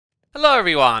Hello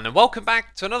everyone and welcome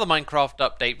back to another Minecraft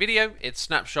update video. It's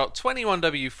Snapshot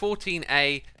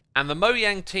 21w14a and the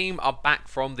Mojang team are back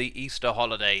from the Easter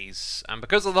holidays. And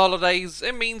because of the holidays,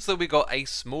 it means that we got a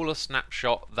smaller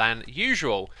snapshot than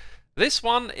usual. This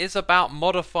one is about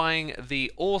modifying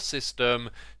the ore system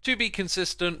to be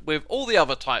consistent with all the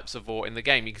other types of ore in the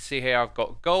game. You can see here I've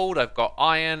got gold, I've got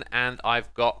iron, and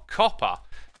I've got copper.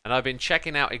 And I've been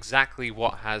checking out exactly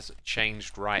what has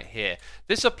changed right here.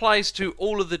 This applies to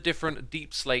all of the different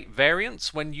deep slate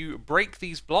variants. When you break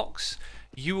these blocks,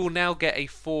 you will now get a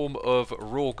form of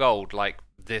raw gold, like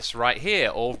this right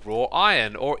here, or raw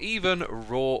iron, or even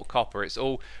raw copper. It's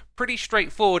all pretty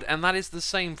straightforward, and that is the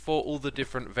same for all the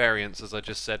different variants, as I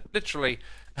just said literally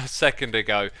a second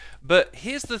ago. But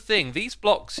here's the thing, these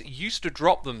blocks used to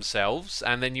drop themselves,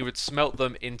 and then you would smelt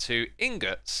them into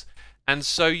ingots. And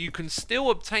so you can still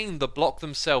obtain the block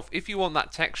themselves if you want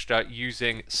that texture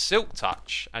using Silk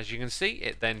Touch. As you can see,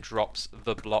 it then drops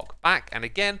the block back. And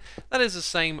again, that is the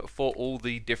same for all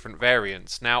the different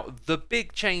variants. Now, the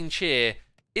big change here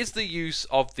is the use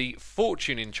of the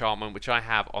Fortune enchantment, which I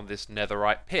have on this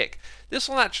netherite pick. This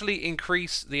will actually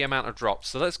increase the amount of drops.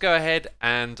 So let's go ahead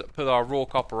and put our raw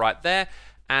copper right there.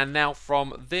 And now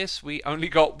from this, we only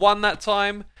got one that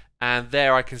time. And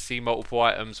there I can see multiple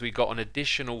items. We got an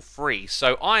additional 3.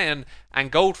 So iron and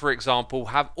gold, for example,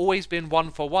 have always been 1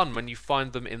 for 1 when you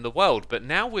find them in the world. But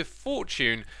now with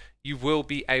Fortune, you will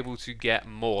be able to get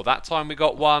more. That time we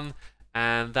got 1,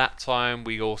 and that time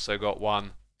we also got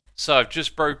 1. So I've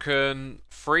just broken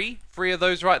 3 of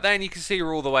those right there, and you can see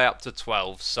we're all the way up to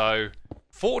 12. So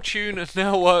Fortune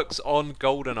now works on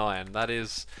gold and iron. That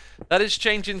is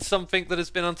changing something that has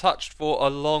been untouched for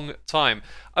a long time.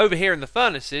 Over here in the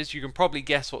furnaces, you can probably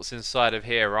guess what's inside of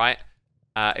here, right?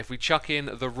 If we chuck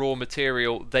in the raw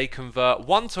material, they convert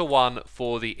 1 to 1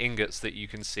 for the ingots that you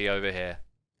can see over here.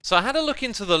 So I had a look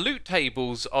into the loot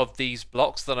tables of these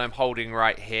blocks that I'm holding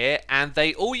right here, and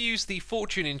they all use the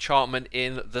Fortune enchantment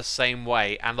in the same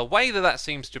way. And the way that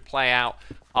seems to play out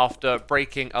after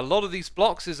breaking a lot of these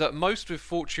blocks is that most with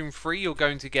Fortune 3 you're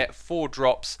going to get 4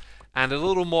 drops, and a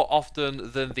little more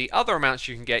often than the other amounts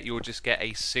you can get, you'll just get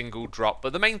a single drop.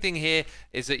 But the main thing here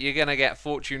is that you're going to get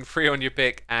Fortune 3 on your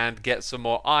pick and get some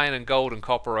more iron and gold and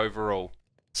copper overall.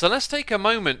 So let's take a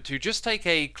moment to just take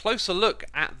a closer look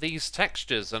at these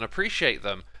textures and appreciate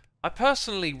them. I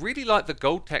personally really like the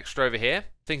gold texture over here.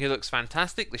 I think it looks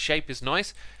fantastic, the shape is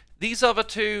nice. These other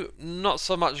two, not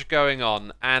so much going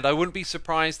on, and I wouldn't be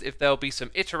surprised if there'll be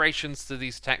some iterations to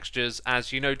these textures.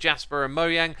 As you know, Jasper and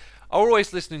Mojang are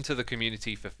always listening to the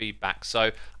community for feedback,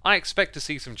 so I expect to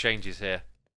see some changes here.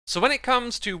 So when it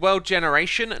comes to world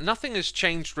generation, nothing has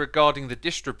changed regarding the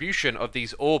distribution of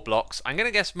these ore blocks. I'm going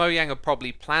to guess Mojang have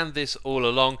probably planned this all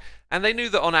along, and they knew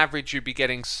that on average you'd be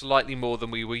getting slightly more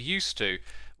than we were used to.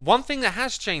 One thing that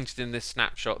has changed in this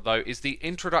snapshot though is the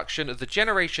introduction of the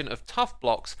generation of tough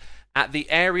blocks at the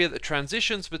area that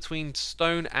transitions between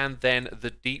stone and then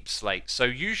the deep slate. So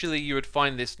usually you would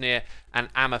find this near an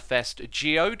amethyst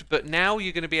geode, but now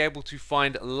you're going to be able to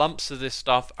find lumps of this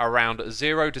stuff around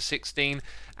 0 to 16,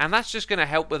 and that's just going to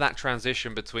help with that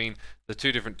transition between the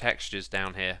two different textures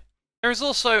down here. There is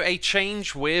also a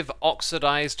change with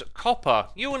oxidized copper.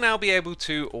 You will now be able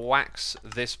to wax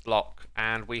this block,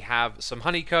 and we have some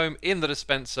honeycomb in the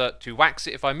dispenser to wax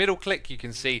it. If I middle click, you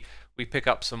can see we pick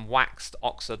up some waxed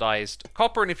oxidized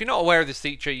copper, and if you're not aware of this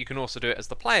feature, you can also do it as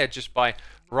the player just by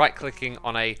right clicking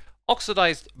on a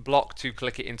oxidized block to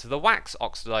click it into the wax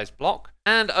oxidized block.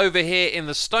 And over here in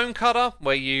the stone cutter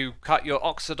where you cut your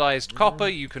oxidized copper,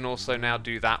 you can also now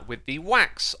do that with the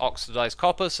wax oxidized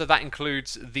copper, so that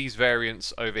includes these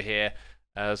variants over here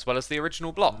as well as the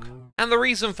original block. And the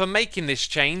reason for making this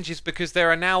change is because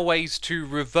there are now ways to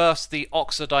reverse the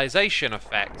oxidization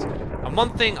effect. And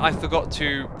one thing I forgot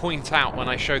to point out when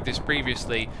I showed this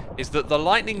previously is that the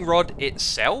lightning rod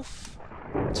itself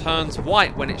turns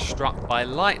white when it's struck by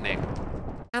lightning.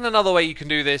 And another way you can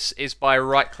do this is by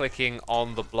right-clicking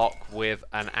on the block with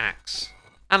an axe.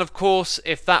 And of course,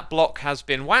 if that block has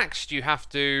been waxed, you have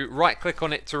to right-click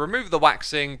on it to remove the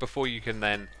waxing before you can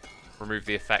then remove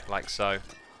the effect like so.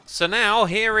 So now,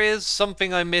 here is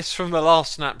something I missed from the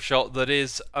last snapshot that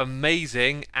is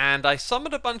amazing, and I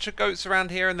summoned a bunch of goats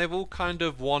around here and they've all kind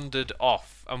of wandered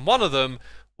off. And one of them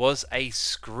was a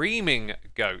screaming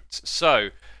goat.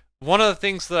 So, one of the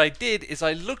things that I did is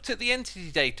I looked at the entity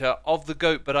data of the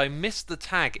goat, but I missed the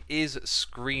tag is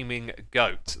screaming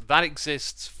goat. That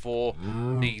exists for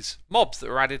these mobs that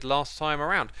were added last time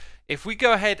around. If we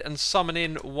go ahead and summon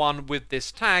in one with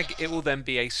this tag, it will then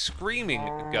be a screaming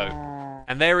goat.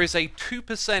 And there is a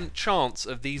 2% chance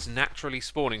of these naturally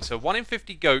spawning. So 1 in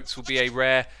 50 goats will be a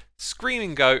rare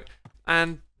screaming goat,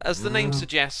 and as the name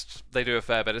suggests, they do a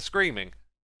fair bit of screaming.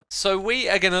 So we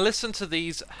are going to listen to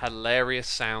these hilarious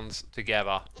sounds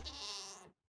together.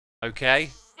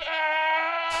 Okay?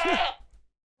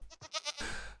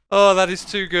 Oh, that is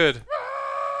too good.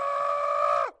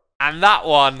 And that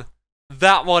one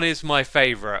is my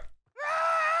favourite.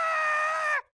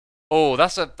 Oh,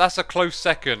 that's a close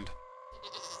second.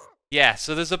 Yeah,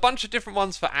 so there's a bunch of different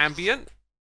ones for ambient.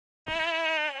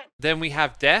 Then we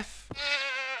have deaf.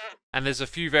 And there's a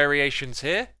few variations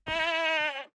here.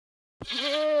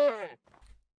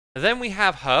 And then we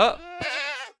have hurt.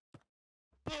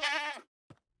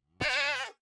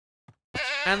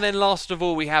 And then last of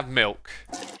all, we have milk.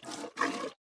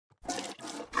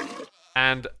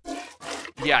 And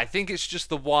yeah, I think it's just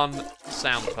the one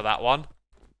sound for that one.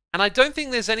 And I don't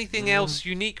think there's anything else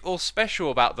unique or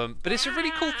special about them, but it's a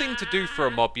really cool thing to do for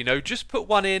a mob, you know, just put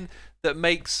one in that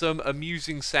makes some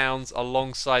amusing sounds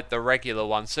alongside the regular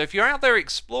one. So if you're out there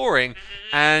exploring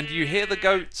and you hear the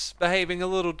goats behaving a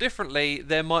little differently,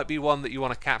 there might be one that you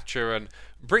want to capture and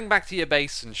bring back to your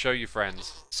base and show your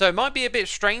friends. So it might be a bit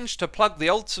strange to plug the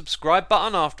old subscribe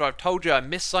button after I've told you I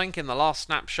missed something in the last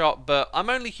snapshot, but I'm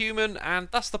only human and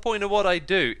that's the point of what I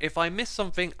do. If I miss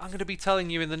something, I'm going to be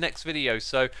telling you in the next video,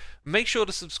 so make sure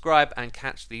to subscribe and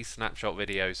catch these snapshot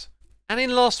videos. And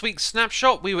in last week's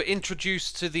snapshot, we were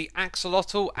introduced to the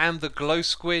Axolotl and the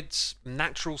Glowsquid's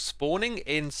natural spawning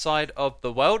inside of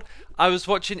the world. I was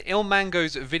watching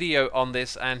Ilmango's video on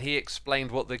this and he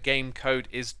explained what the game code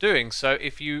is doing. So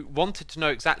if you wanted to know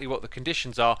exactly what the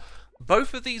conditions are,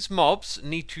 both of these mobs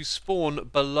need to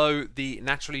spawn below the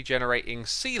naturally generating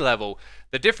sea level.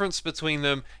 The difference between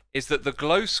them is that the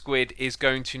Glowsquid is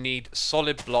going to need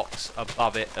solid blocks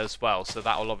above it as well. So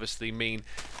that will obviously mean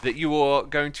that you are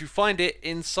going to find it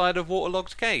inside of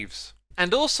waterlogged caves.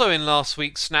 And also in last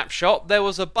week's snapshot, there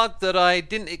was a bug that I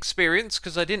didn't experience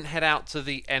because I didn't head out to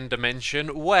the end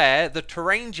dimension, where the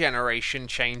terrain generation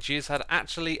changes had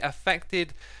actually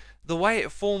affected the way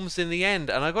it forms in the end.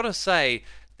 And I gotta say,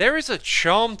 there is a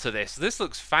charm to this. This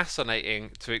looks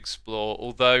fascinating to explore,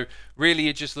 although really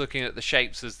you're just looking at the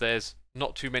shapes as there's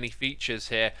not too many features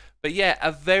here. But yeah,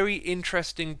 a very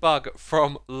interesting bug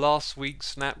from last week's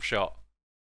snapshot.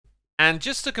 And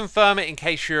just to confirm it in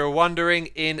case you're wondering,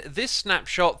 in this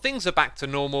snapshot things are back to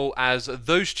normal as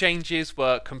those changes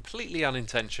were completely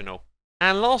unintentional.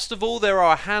 And last of all, there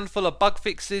are a handful of bug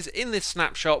fixes in this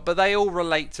snapshot, but they all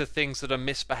relate to things that are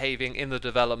misbehaving in the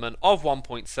development of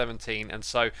 1.17, and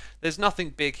so there's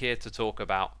nothing big here to talk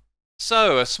about.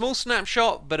 So, a small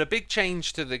snapshot, but a big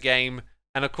change to the game.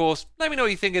 And of course, let me know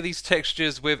what you think of these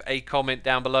textures with a comment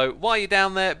down below. While you're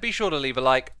down there, be sure to leave a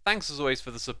like. Thanks as always for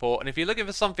the support. And if you're looking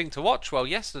for something to watch, well,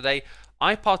 yesterday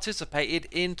I participated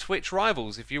in Twitch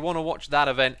Rivals. If you want to watch that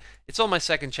event, it's on my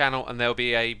second channel and there'll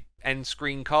be a end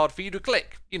screen card for you to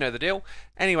click. You know the deal.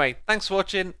 Anyway, thanks for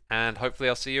watching and hopefully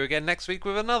I'll see you again next week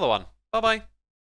with another one. Bye bye.